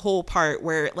 there's a whole part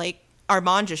where, like,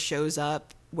 Armand just shows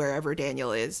up wherever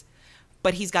Daniel is,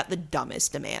 but he's got the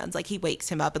dumbest demands. Like, he wakes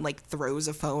him up and, like, throws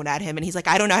a phone at him, and he's like,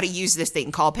 I don't know how to use this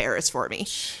thing, call Paris for me.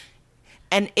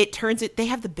 And it turns it, they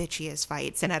have the bitchiest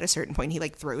fights. And at a certain point, he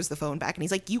like throws the phone back and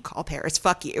he's like, you call Paris,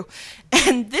 fuck you.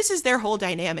 And this is their whole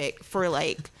dynamic for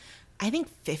like, I think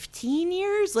 15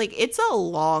 years. Like, it's a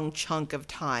long chunk of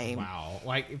time. Wow.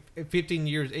 Like 15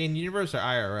 years in universe or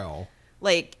IRL?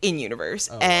 Like, in universe.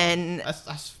 Oh, and wow.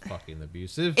 That's fucking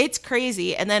abusive. it's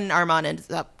crazy. And then Armand ends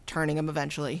up turning him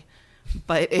eventually.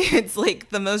 But it's like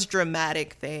the most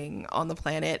dramatic thing on the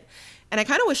planet. And I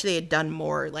kind of wish they had done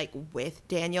more, like, with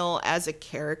Daniel as a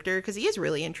character, because he is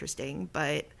really interesting,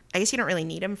 but I guess you don't really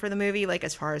need him for the movie, like,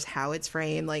 as far as how it's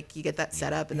framed. Like, you get that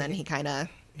set up, and then he kind of...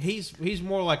 He's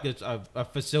more like a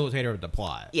facilitator of the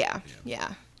plot. Yeah.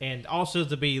 And also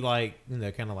to be, like, you know,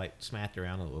 kind of, like, smacked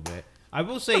around a little bit. I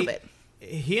will say,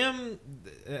 him...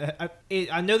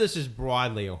 I know this is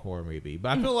broadly a horror movie,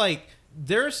 but I feel like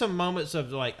there are some moments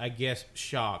of, like, I guess,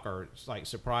 shock or, like,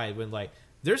 surprise when, like...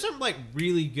 There's some, like,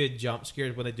 really good jump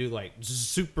scares when they do, like,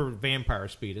 super vampire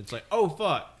speed. It's like, oh,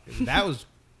 fuck. That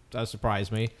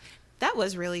surprised me. That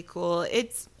was really cool.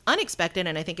 It's unexpected,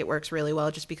 and I think it works really well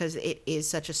just because it is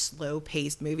such a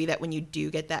slow-paced movie that when you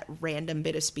do get that random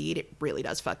bit of speed, it really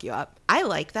does fuck you up. I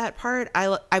like that part.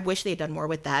 I wish they had done more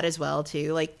with that as well,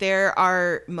 too. Like, there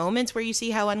are moments where you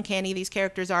see how uncanny these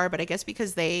characters are, but I guess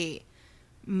because they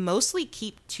mostly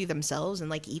keep to themselves and,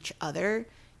 like, each other...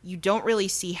 you don't really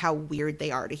see how weird they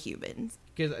are to humans.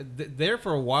 Because there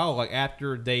for a while, like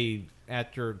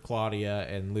after Claudia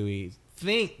and Louis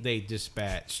think they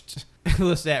dispatched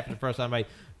Lestat for the first time by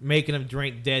making them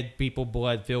drink dead people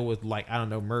blood filled with, like, I don't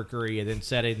know, mercury, and then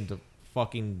setting the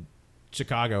fucking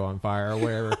Chicago on fire or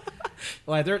whatever.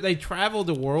 Like they traveled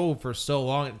the world for so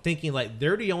long thinking like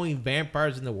they're the only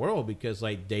vampires in the world because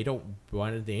like they don't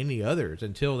run into any others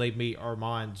until they meet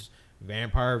Armand's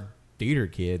vampire theater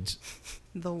kids.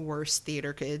 The worst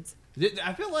theater kids.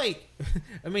 I feel like,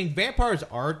 I mean, vampires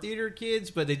are theater kids,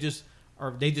 but they just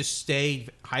stay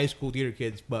high school theater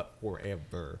kids, but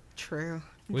forever. True.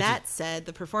 That said,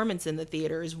 the performance in the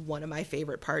theater is one of my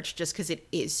favorite parts just because it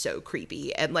is so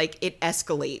creepy and, like, it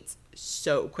escalates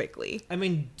so quickly. I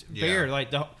mean, fair. Yeah.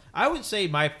 Like, I would say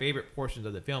my favorite portions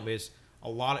of the film is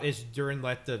during,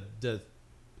 like, the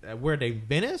where they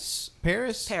Venice?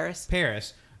 Paris.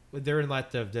 They're in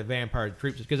like the vampire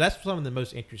troops because that's some of the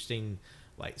most interesting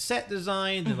like set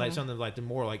designs and like some of like the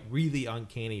more like really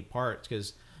uncanny parts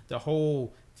because the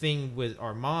whole thing with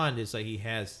Armand is like he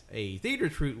has a theater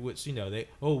troupe which you know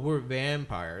we're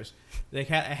vampires. They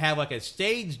have like a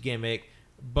stage gimmick,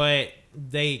 but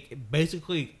they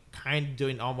basically kind of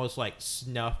doing almost like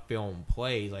snuff film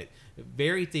plays, like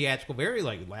very theatrical, very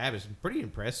like lavish and pretty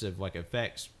impressive like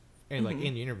effects and like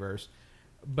in universe,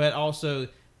 but also.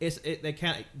 They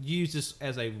kind of use this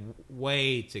as a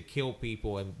way to kill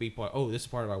people and be like, oh, this is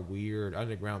part of our weird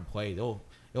underground play. It'll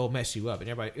mess you up and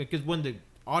everybody because when the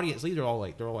audience leads they're all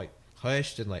like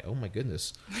hushed and like, oh my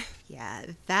goodness. Yeah,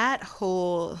 that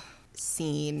whole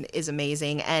scene is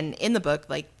amazing, and in the book,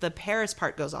 like the Paris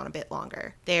part goes on a bit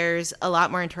longer. There's a lot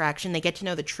more interaction. They get to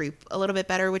know the troupe a little bit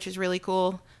better, which is really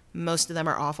cool. Most of them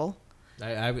are awful.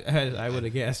 I would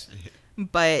have guessed.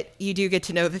 But you do get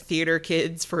to know the theater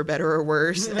kids for better or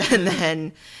worse. And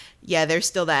then, yeah, there's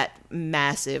still that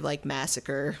massive, like,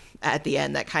 massacre at the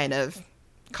end that kind of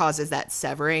causes that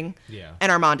severing. Yeah.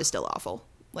 And Armand is still awful.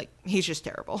 Like, he's just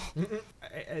terrible.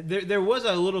 There was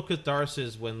a little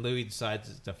catharsis when Louis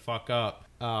decides to fuck up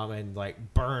and,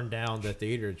 like, burn down the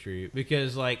theater troupe.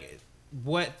 Because, like,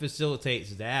 what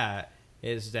facilitates that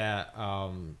is that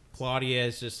Claudia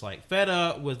is just, like, fed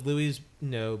up with Louis', you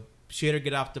know, shit or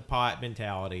get off the pot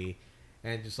mentality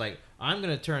and just like I'm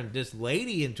gonna turn this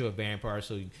lady into a vampire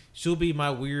so she'll be my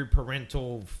weird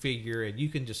parental figure and you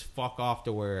can just fuck off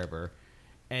to wherever.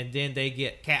 And then they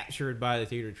get captured by the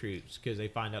theater troops because they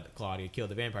find out that Claudia killed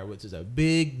the vampire, which is a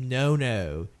big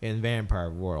no in vampire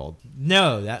world.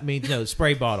 No, that means no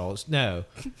spray bottles. No.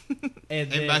 And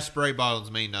by spray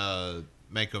bottles mean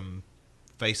make them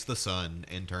face the sun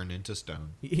and turn into stone.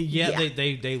 Yeah.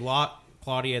 They lock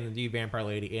Claudia and the new vampire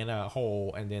lady in a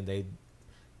hole, and then they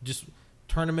just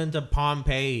turn them into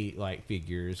Pompeii like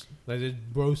figures. Like they're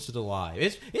roasted alive.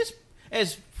 It's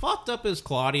as fucked up as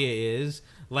Claudia is.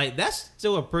 Like that's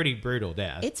still a pretty brutal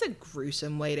death. It's a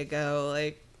gruesome way to go.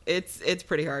 Like it's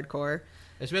pretty hardcore.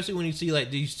 Especially when you see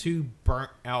like these two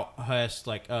burnt out husks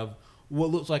like of what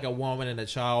looks like a woman and a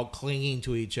child clinging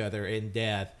to each other in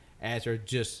death as they're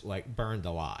just like burned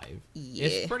alive. Yeah.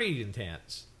 It's pretty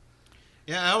intense.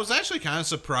 Yeah, I was actually kind of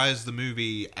surprised the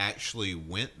movie actually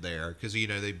went there because, you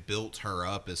know, they built her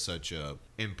up as such a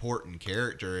important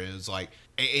character. And it's like,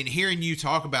 and hearing you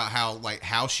talk about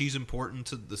how she's important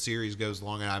to the series goes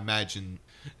along, and I imagine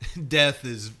death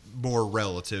is more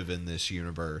relative in this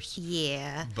universe.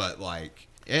 Yeah. But like,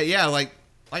 yeah, like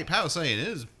Pat was saying, it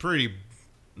is a pretty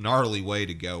gnarly way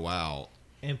to go out.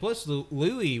 And plus,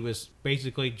 Louis was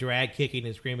basically drag kicking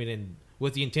and screaming and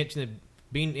with the intention of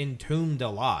being entombed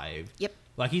alive. Yep.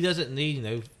 Like he doesn't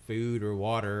need food or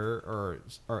water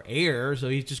or air, so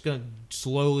he's just gonna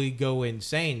slowly go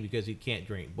insane because he can't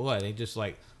drink blood. And just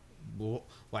like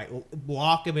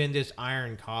lock him in this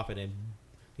iron coffin and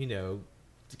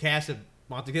cast a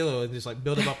Montequillo and just like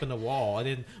build him up in the wall. And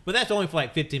then, but that's only for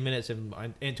like 15 minutes,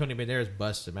 and Antonio Banderas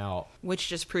busts him out, which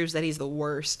just proves that he's the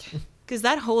worst. Because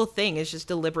that whole thing is just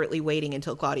deliberately waiting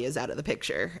until Claudia's out of the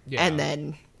picture, and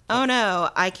then oh no,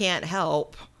 I can't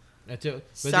help.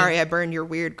 Sorry, I burned your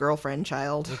weird girlfriend,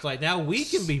 child. It's like, now we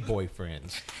can be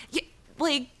boyfriends. Yeah,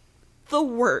 like, the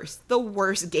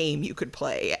worst game you could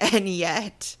play, and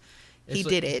yet he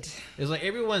did it. It's like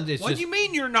everyone just... What do you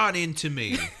mean you're not into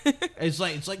me? It's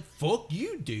like, fuck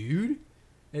you, dude.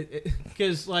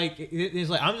 Because, it's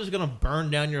like, I'm just going to burn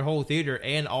down your whole theater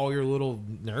and all your little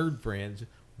nerd friends.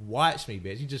 Watch me,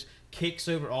 bitch. He just kicks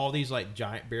over all these, like,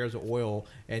 giant barrels of oil,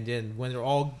 and then when they're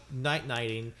all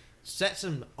night-nighting, sets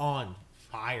them on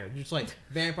fire. Just like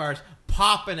vampires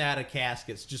popping out of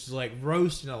caskets, just like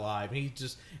roasting alive. And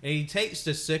he takes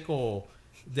the sickle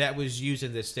that was used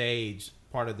in the stage,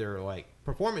 part of their like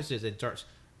performances, and starts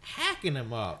hacking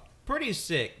them up. Pretty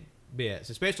sick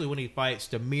bits, especially when he fights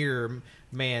the mirror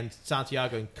man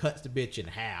Santiago and cuts the bitch in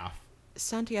half.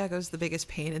 Santiago's the biggest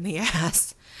pain in the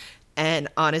ass. And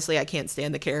honestly, I can't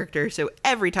stand the character, so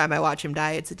every time I watch him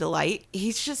die, it's a delight.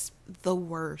 He's just the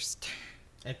worst.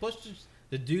 And plus, just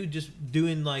the dude just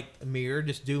doing like a mirror,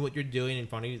 just doing what you're doing in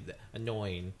front of you,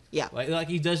 annoying. Yeah. Like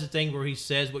he does the thing where he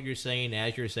says what you're saying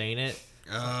as you're saying it.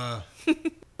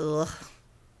 Ugh.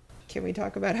 Can we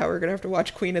talk about how we're gonna have to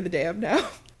watch Queen of the Damned now?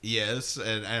 Yes,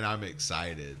 and I'm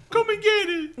excited. Come and get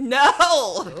it.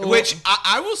 No. Which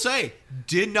I will say,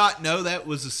 did not know that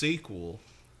was a sequel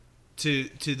to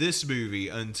this movie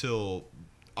until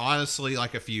honestly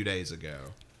like a few days ago.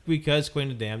 Because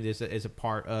Queen of the Damned is a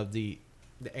part of the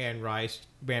Anne Rice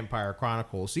Vampire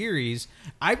Chronicles series.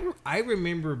 I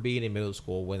remember being in middle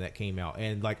school when that came out,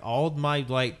 and like all of my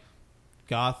like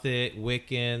gothic,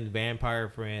 Wiccan, vampire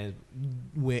friends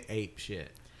went ape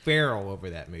shit, feral over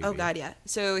that movie. Oh god, yeah.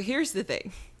 So here's the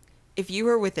thing: if you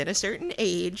were within a certain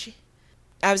age,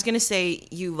 I was gonna say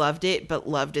you loved it, but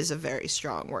loved is a very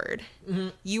strong word. Mm-hmm.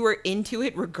 You were into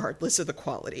it regardless of the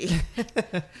quality.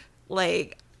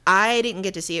 Like, I didn't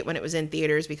get to see it when it was in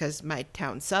theaters because my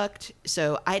town sucked,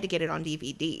 so I had to get it on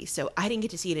DVD. So I didn't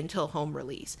get to see it until home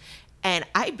release. And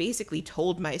I basically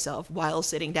told myself while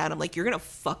sitting down, I'm like, you're going to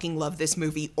fucking love this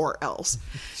movie or else.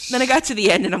 Then I got to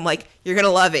the end and I'm like, you're going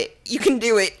to love it. You can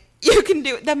do it. You can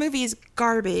do it. That movie is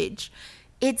garbage.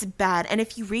 It's bad. And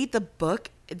if you read the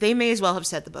book, they may as well have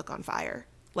set the book on fire.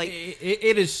 Like,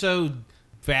 it is so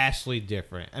vastly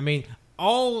different. I mean,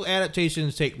 all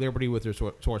adaptations take liberty with their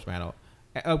source material.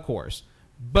 Of course.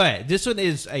 But this one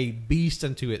is a beast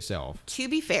unto itself. To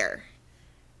be fair,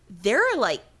 there are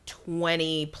like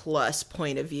 20 plus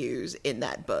point of views in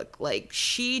that book. Like,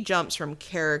 she jumps from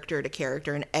character to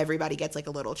character and everybody gets like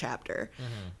a little chapter.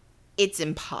 Mm-hmm. It's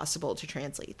impossible to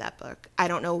translate that book. I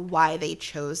don't know why they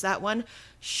chose that one.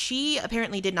 She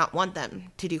apparently did not want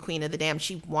them to do Queen of the Damned.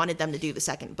 She wanted them to do the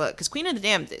second book because Queen of the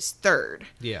Damned is third.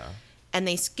 Yeah. And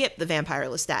they skipped the Vampire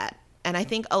Lestat. And I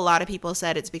think a lot of people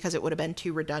said it's because it would have been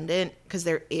too redundant because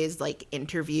there is like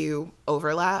interview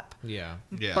overlap. Yeah.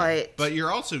 Yeah. But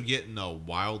you're also getting a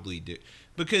wildly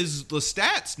because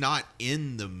Lestat's not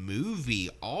in the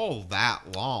movie all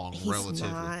that long. He's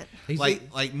relatively. Not.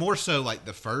 Like more so like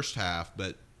the first half,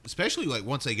 but especially like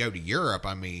once they go to Europe,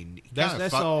 I mean, he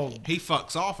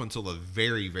fucks off until the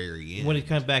very, very end. When he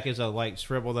comes back as a like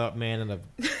shriveled up man in a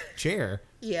chair.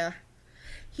 Yeah.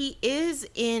 He is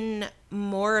in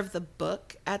more of the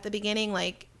book at the beginning,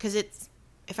 like, because it's,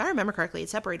 if I remember correctly,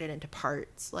 it's separated into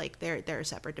parts. Like, there are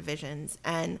separate divisions,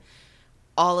 and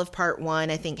all of part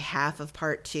 1, I think half of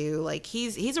part 2, like,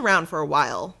 he's around for a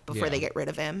while before they get rid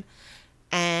of him.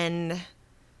 And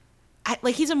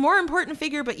like he's a more important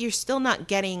figure, but you're still not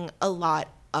getting a lot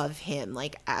of him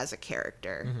like as a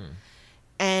character.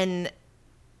 And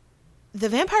the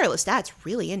Vampire Lestat's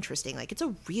really interesting. Like it's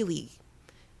a really,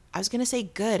 I was gonna say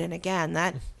good, and again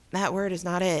that word is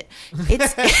not it.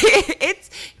 It's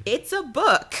it's a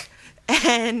book,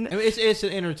 and I mean, it's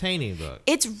an entertaining book.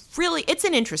 it's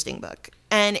an interesting book,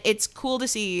 and it's cool to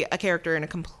see a character in a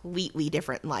completely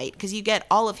different light because you get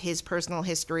all of his personal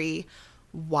history,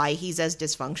 why he's as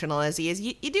dysfunctional as he is.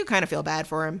 You do kind of feel bad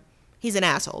for him. He's an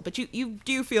asshole, but you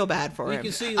do feel bad for him. You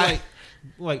can see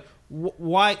why.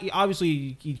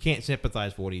 Obviously, you can't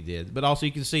sympathize for what he did, but also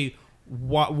you can see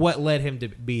what led him to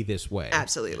be this way.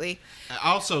 Absolutely. I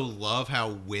also love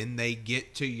how when they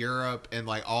get to Europe and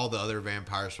like all the other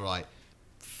vampires were like,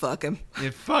 Fuck him. yeah,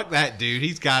 fuck that dude.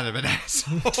 He's kind of an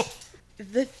asshole.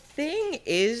 The thing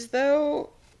is, though,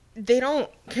 they don't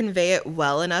convey it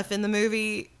well enough in the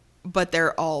movie, but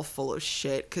they're all full of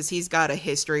shit because he's got a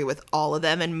history with all of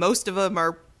them, and most of them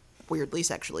are weirdly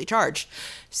sexually charged.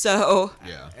 So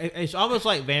Yeah. It's almost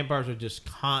like vampires are just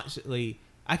constantly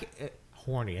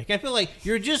horny. I feel like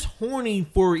you're just horny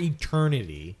for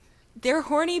eternity. they're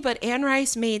horny, but Anne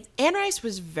Rice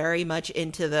was very much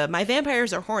into my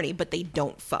vampires are horny, but they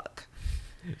don't fuck.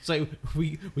 It's like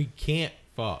we can't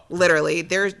fuck. Literally,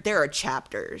 there are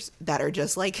chapters that are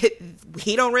just like,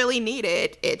 we don't really need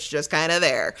it. It's just kind of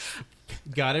there.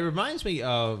 God, it reminds me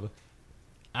of,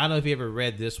 I don't know if you ever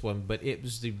read this one, but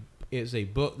it's a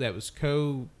book that was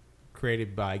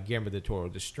co-created by Guillermo del Toro,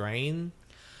 The Strain.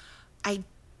 I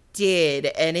did,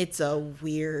 and it's a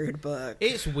weird book.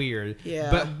 It's weird.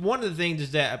 Yeah. But one of the things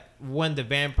is that when the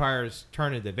vampires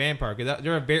turn into vampire, because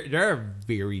there are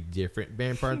very different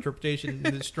vampire interpretations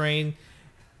in The Strain.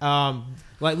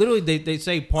 Like literally, they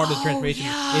say part of the transformation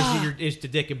is the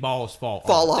dick and balls fall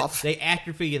off. They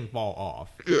atrophy and fall off.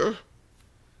 Yeah.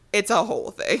 It's a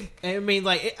whole thing. I mean,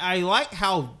 like I like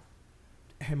how.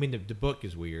 I mean, the book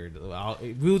is weird.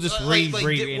 We'll just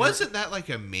read. Wasn't that like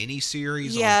a mini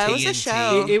series? Yeah, on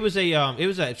TNT? it was a show. It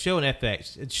was a show on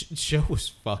FX. The show was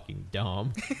fucking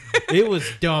dumb. It was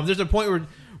dumb. There's a point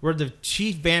where the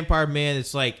chief vampire man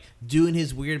is like doing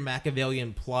his weird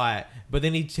Machiavellian plot, but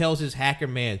then he tells his hacker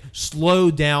man, slow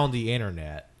down the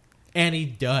internet. And he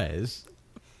does.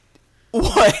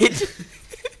 What?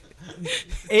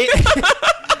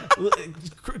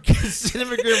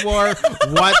 Cinema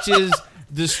Grimoire watches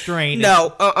The Strain.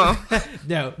 No.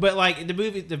 No, but like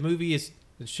the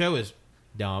show is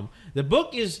dumb. The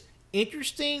book is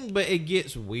interesting, but it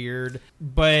gets weird.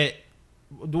 But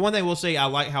the one thing I will say, I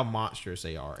like how monstrous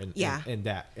they are in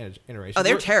that iteration. Oh,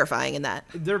 they're terrifying in that.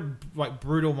 They're like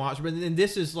brutal monsters, but then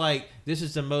this is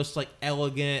the most like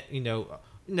elegant,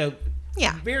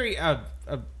 very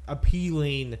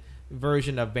appealing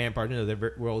version of vampires.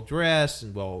 They're well dressed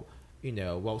and well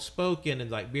spoken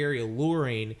and like very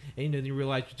alluring. And you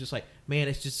realize you're just like, man,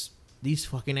 it's just these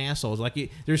fucking assholes.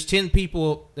 Like there's 10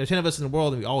 of us in the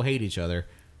world, and we all hate each other.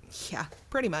 Yeah,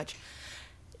 pretty much.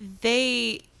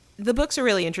 The books are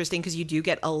really interesting because you do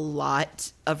get a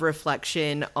lot of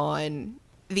reflection on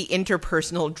the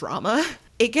interpersonal drama.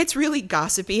 It gets really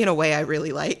gossipy in a way I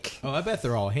really like. Oh, I bet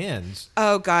they're all hens.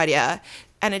 Oh, God, yeah.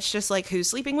 And it's just like, who's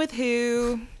sleeping with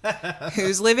who?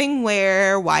 Who's living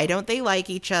where? Why don't they like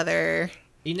each other?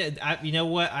 You know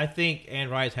what? I think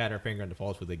Anne Rice had her finger on the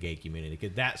pulse with the gay community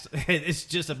because it's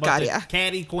just a bunch of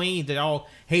catty queens that all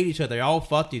hate each other. They all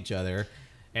fucked each other.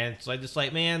 And it's like, just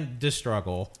like, man, this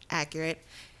struggle. Accurate.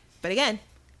 But again,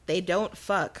 they don't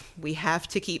fuck. We have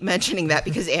to keep mentioning that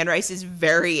because Anne Rice is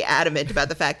very adamant about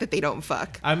the fact that they don't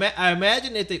fuck. I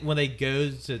imagine when they go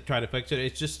to try to fuck each other,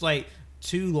 it's just like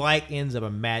two like ends of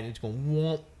a magnet. It's going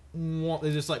womp, womp.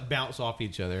 They just like bounce off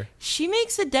each other. She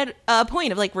makes a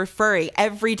point of like referring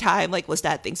every time like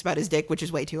Lestat thinks about his dick, which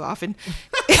is way too often.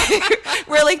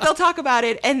 Where like they'll talk about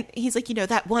it and he's like,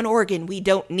 that one organ we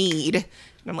don't need. And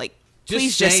I'm like,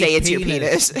 please just say it's your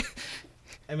penis.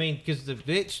 I mean, because the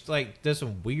bitch like does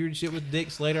some weird shit with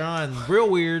dicks later on. Real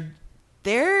weird.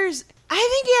 I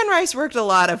think Anne Rice worked a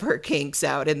lot of her kinks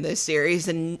out in this series,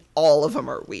 and all of them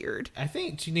are weird. I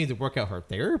think she needs to work out her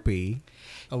therapy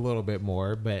a little bit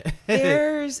more, but...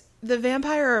 There's the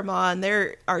Vampire Armand,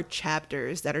 there are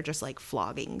chapters that are just like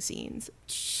flogging scenes.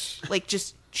 Like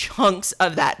just chunks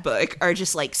of that book are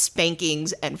just like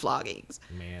spankings and floggings.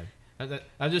 Man.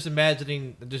 I'm just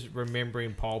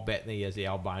remembering Paul Bettany as the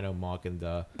albino monk in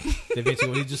the Vinci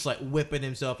when he's just like whipping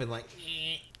himself and like,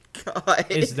 God.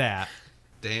 It's that.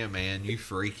 Damn, man, you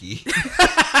freaky.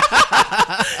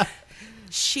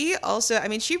 She also,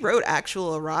 she wrote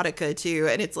actual erotica too,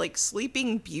 and it's like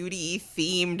Sleeping Beauty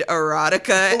themed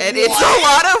erotica, and it's a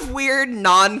lot of weird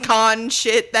non-con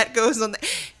shit that goes on.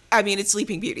 I mean, it's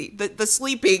Sleeping Beauty. The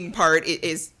sleeping part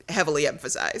is heavily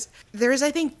emphasized. There's,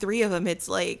 I think, 3 of them. It's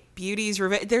like Beauty's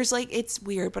Revenge. There's like, it's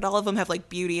weird, but all of them have like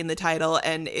beauty in the title,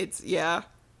 and it's, yeah.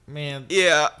 Man.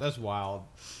 Yeah. That's wild.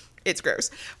 It's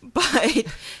gross. But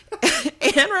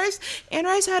Anne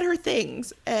Rice had her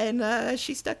things, and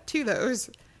she stuck to those.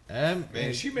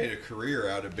 Man, she made a career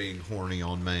out of being horny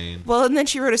on Maine. Well, and then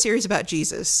she wrote a series about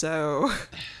Jesus, so...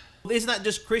 It's not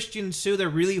just Christians, too. They're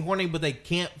really horny, but they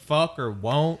can't fuck or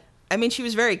won't. I mean, she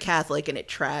was very Catholic, and it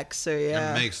tracks, so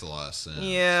yeah. That makes a lot of sense.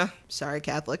 Yeah. Sorry,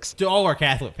 Catholics. To all our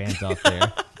Catholic fans out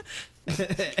there.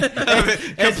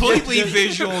 Completely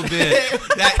visual bit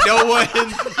that no one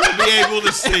will be able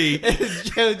to see.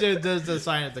 JoJo does the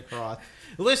sign of the cross.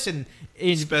 Listen,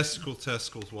 in Spectacle,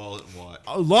 testicles, wallet, and what?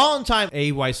 a long time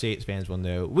AYC8 fans will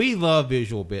know we love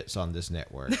visual bits on this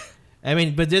network. I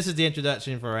mean, but this is the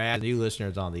introduction for our new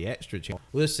listeners on the Extra channel.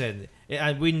 Listen,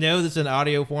 we know this is an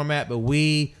audio format, but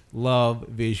we love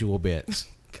visual bits.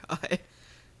 God.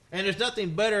 And there's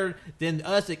nothing better than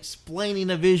us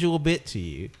explaining a visual bit to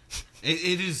you.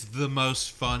 It is the most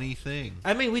funny thing.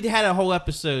 I mean, we had a whole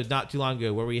episode not too long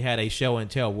ago where we had a show and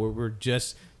tell where we're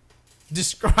just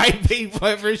describing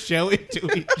what we're showing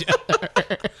to each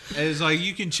other. It's like,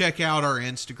 you can check out our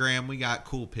Instagram. We got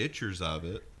cool pictures of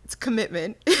it. It's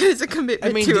commitment. It's a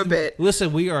commitment to a bit.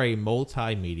 Listen, we are a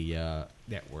multimedia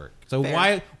network. So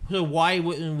Fair. why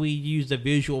wouldn't we use the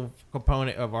visual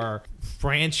component of our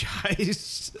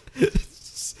franchise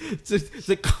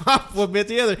to complement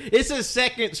the other? It's a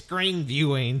second screen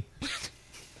viewing.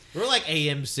 We're like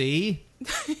AMC.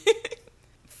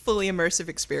 Fully immersive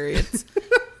experience.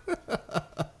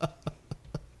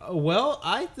 Well,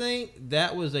 I think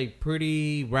that was a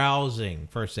pretty rousing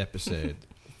first episode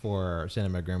for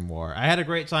Cinema Grimoire. I had a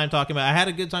great time talking about it. I had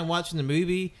a good time watching the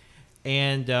movie.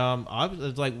 And I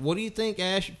was like, what do you think,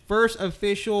 Ash? First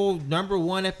official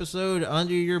 #1 episode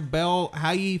under your belt.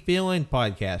 How you feeling,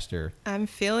 podcaster? I'm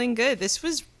feeling good. This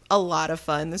was a lot of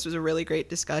fun. This was a really great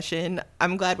discussion.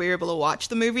 I'm glad we were able to watch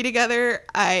the movie together.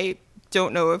 I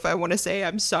don't know if I want to say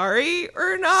I'm sorry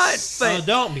or not, but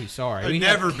don't be sorry. I'd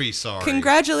never be sorry.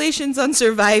 Congratulations on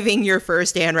surviving your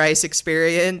first Anne Rice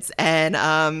experience. And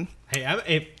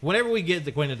hey, whenever we get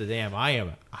the Queen of the Dam, I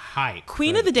am hyped.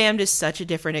 Queen of the Damned is such a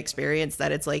different experience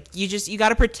that it's like you got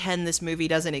to pretend this movie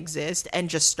doesn't exist and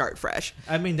just start fresh.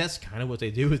 I mean, that's kind of what they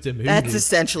do with the movie. That's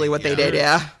essentially what they did,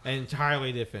 yeah. An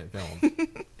entirely different film.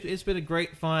 It's been a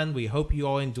great fun. We hope you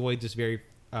all enjoyed this very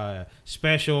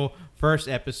special first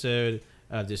episode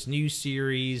of this new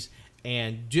series.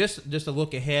 And just a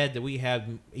look ahead that we have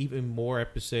even more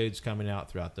episodes coming out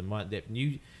throughout the month. That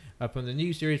new from the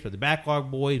new series for the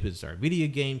Backlog Boys, which is our video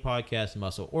game podcast,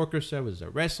 Muscle Orchestra, which is a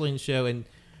wrestling show, and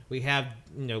we have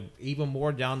even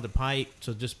more down the pipe.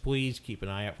 So just please keep an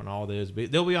eye out for all those.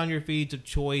 But they'll be on your feeds of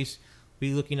choice.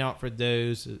 Be looking out for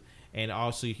those, and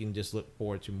also you can just look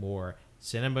forward to more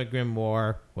Cinema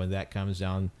Grimoire when that comes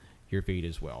down your feed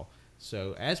as well.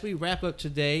 So as we wrap up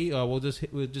today, we'll just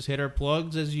hit our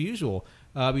plugs as usual.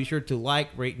 Be sure to like,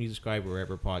 rate, and subscribe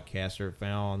wherever podcasts are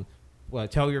found.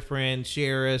 Tell your friends,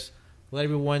 share us, let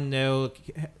everyone know.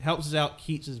 It helps us out,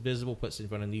 keeps us visible, puts us in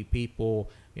front of new people.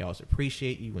 We also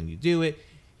appreciate you when you do it.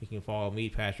 You can follow me,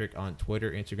 Patrick, on Twitter,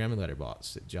 Instagram, and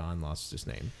Letterboxd. John lost his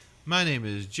name. My name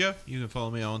is Joe. You can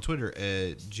follow me on Twitter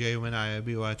at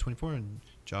JONIOBY24 and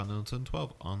John Nelson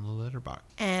 12 on the Letterboxd.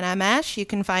 And I'm Ash. You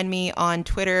can find me on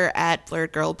Twitter at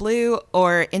BlurredGirlBlue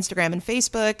or Instagram and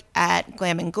Facebook at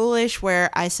Glam and Ghoulish, where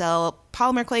I sell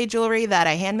polymer clay jewelry that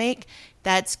I hand make.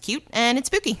 That's cute and it's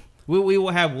spooky. We will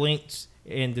have links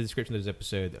in the description of this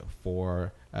episode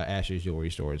for Ash's jewelry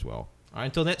store as well. All right,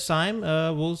 until next time,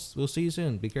 we'll see you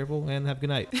soon. Be careful and have a good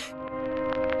night.